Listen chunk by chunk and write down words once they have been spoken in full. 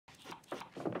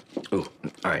Ooh,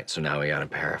 all right, so now we got a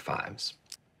pair of fives.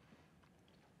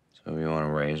 So you want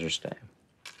to raise or stay?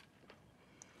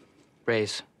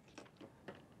 Raise.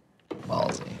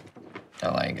 Ballsy. I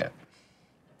like it.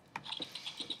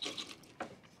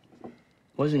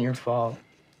 Wasn't your fault.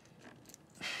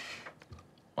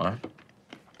 What?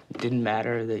 It didn't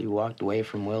matter that you walked away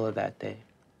from Willa that day.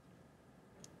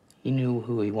 He knew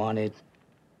who he wanted.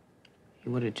 He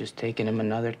would have just taken him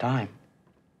another time.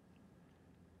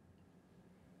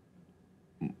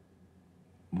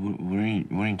 What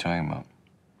are you talking about?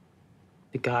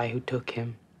 The guy who took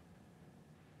him.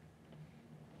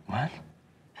 What?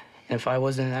 And if I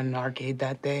wasn't at an arcade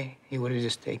that day, he would have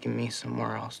just taken me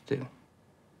somewhere else, too.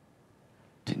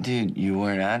 Dude, you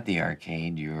weren't at the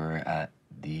arcade. You were at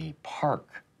the park.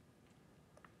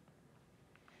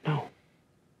 No.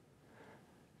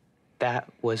 That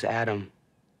was Adam.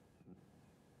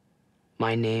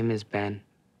 My name is Ben.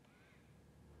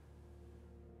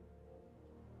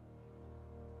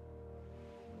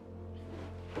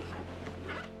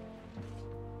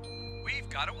 We've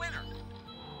got a winner.